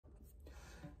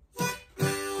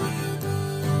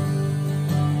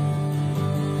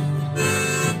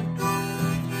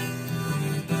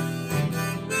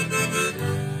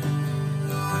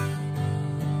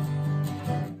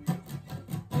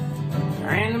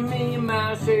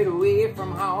miles straight away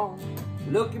from home,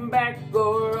 looking back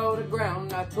over all the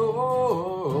ground I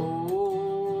trod.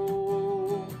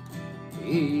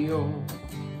 Hey-oh.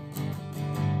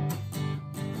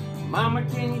 Mama,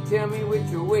 can you tell me which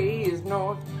way is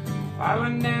north?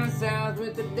 Falling down south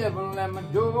with the devil at my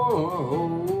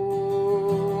door.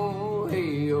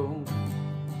 Hey-oh.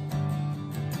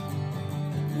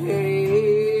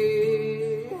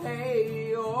 Hey,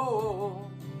 hey-oh.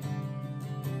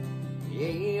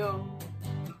 Yeah.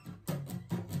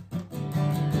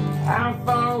 How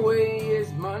far away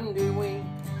is Monday week?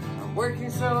 I'm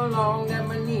working so long that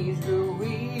my knees grew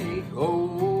weak.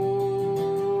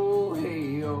 Oh,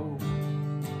 hey-oh.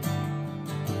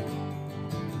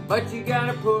 But you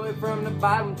gotta pull it from the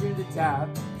bottom to the top.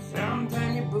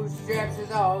 Sometimes your bootstraps is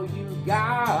all you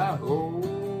got. Oh,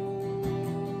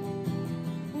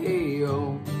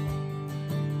 hey-oh.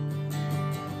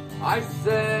 I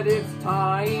said it's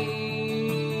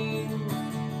time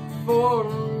for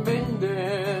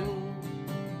mending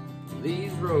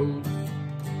these roads.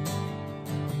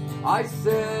 I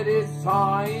said it's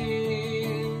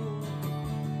time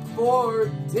for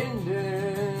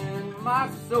tending my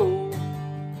soul.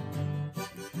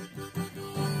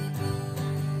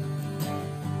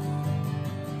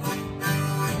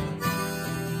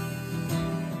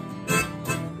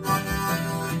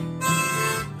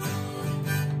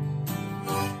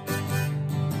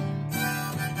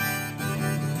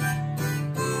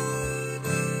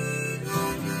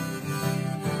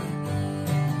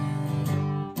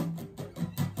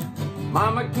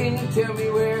 Mama, can you tell me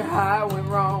where I went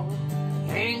wrong?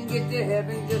 Can't get to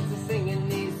heaven just to singing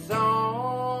these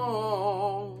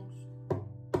songs.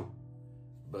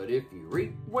 But if you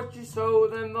reap what you sow,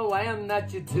 then the land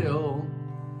that you till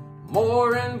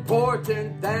more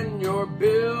important than your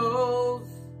bills.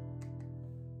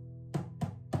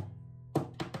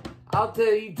 I'll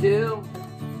tell you till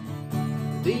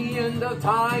the end of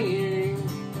time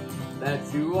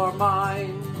that you are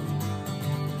mine.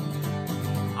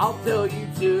 I'll tell you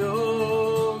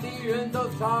till the end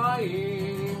of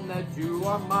time that you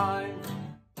are mine.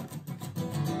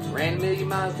 Ran a million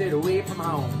miles straight away from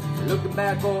home, looking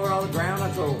back over all the ground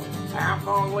I trod. How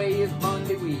far away is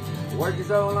Monday week? Working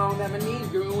so long that my knees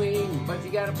grew weak. But you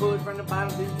gotta pull it from the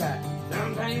bottom to the top.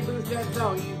 Sometimes you bootstraps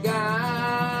all you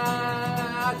got.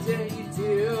 I'll tell you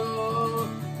till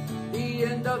the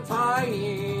end of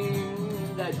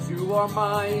time that you are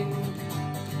mine.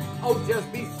 Oh,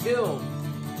 just be still,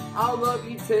 I'll love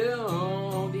you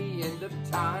till the end of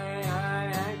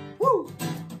time. Woo!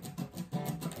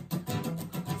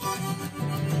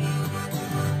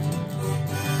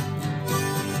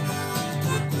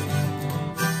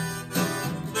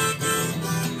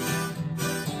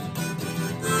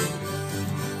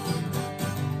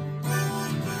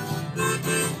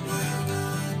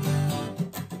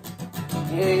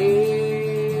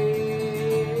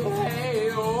 Hey, hey,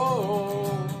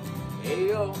 oh,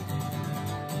 hey, oh.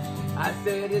 I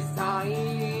said it's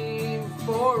time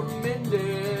for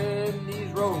mending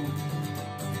these roads.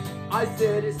 I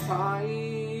said it's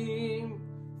time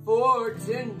for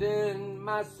tending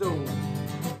my soul.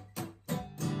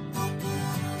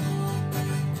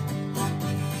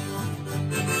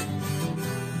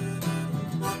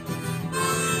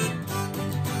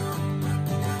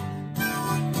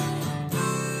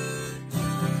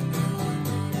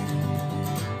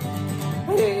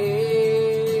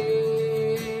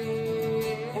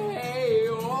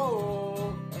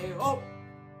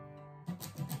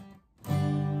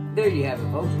 There you have it,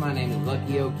 folks. My name is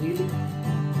Lucky O'Keely.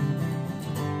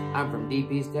 I'm from Deep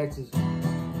East, Texas.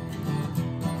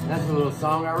 That's a little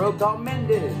song I wrote called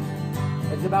Mended.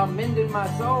 It's about mending my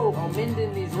soul, or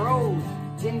mending these roads,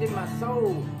 tending my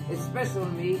soul. It's special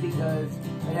to me because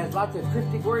it has lots of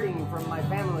cryptic wording from my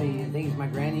family and things my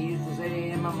granny used to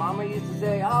say and my mama used to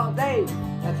say all day.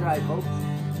 That's right, folks.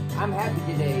 I'm happy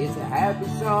today. It's a happy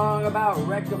song about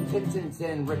recompense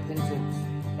and repentance.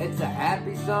 It's a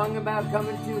happy song about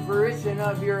coming to fruition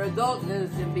of your adultness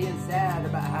and being sad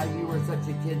about how you were such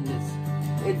a kidness.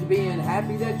 It's being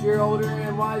happy that you're older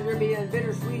and wiser, being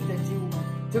bittersweet that you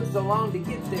took so long to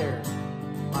get there.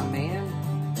 My man,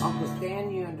 Uncle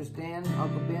Stan, you understand?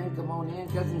 Uncle Ben, come on in.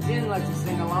 Cousin Jen likes to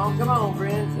sing along. Come on,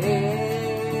 friends.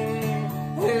 Hey,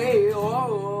 hey,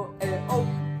 oh, hey, oh.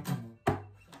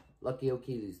 Lucky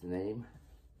O'Keely's the name.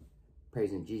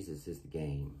 Praising Jesus is the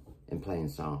game. And playing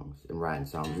songs, and writing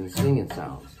songs, and singing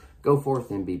songs. Go forth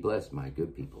and be blessed, my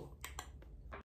good people.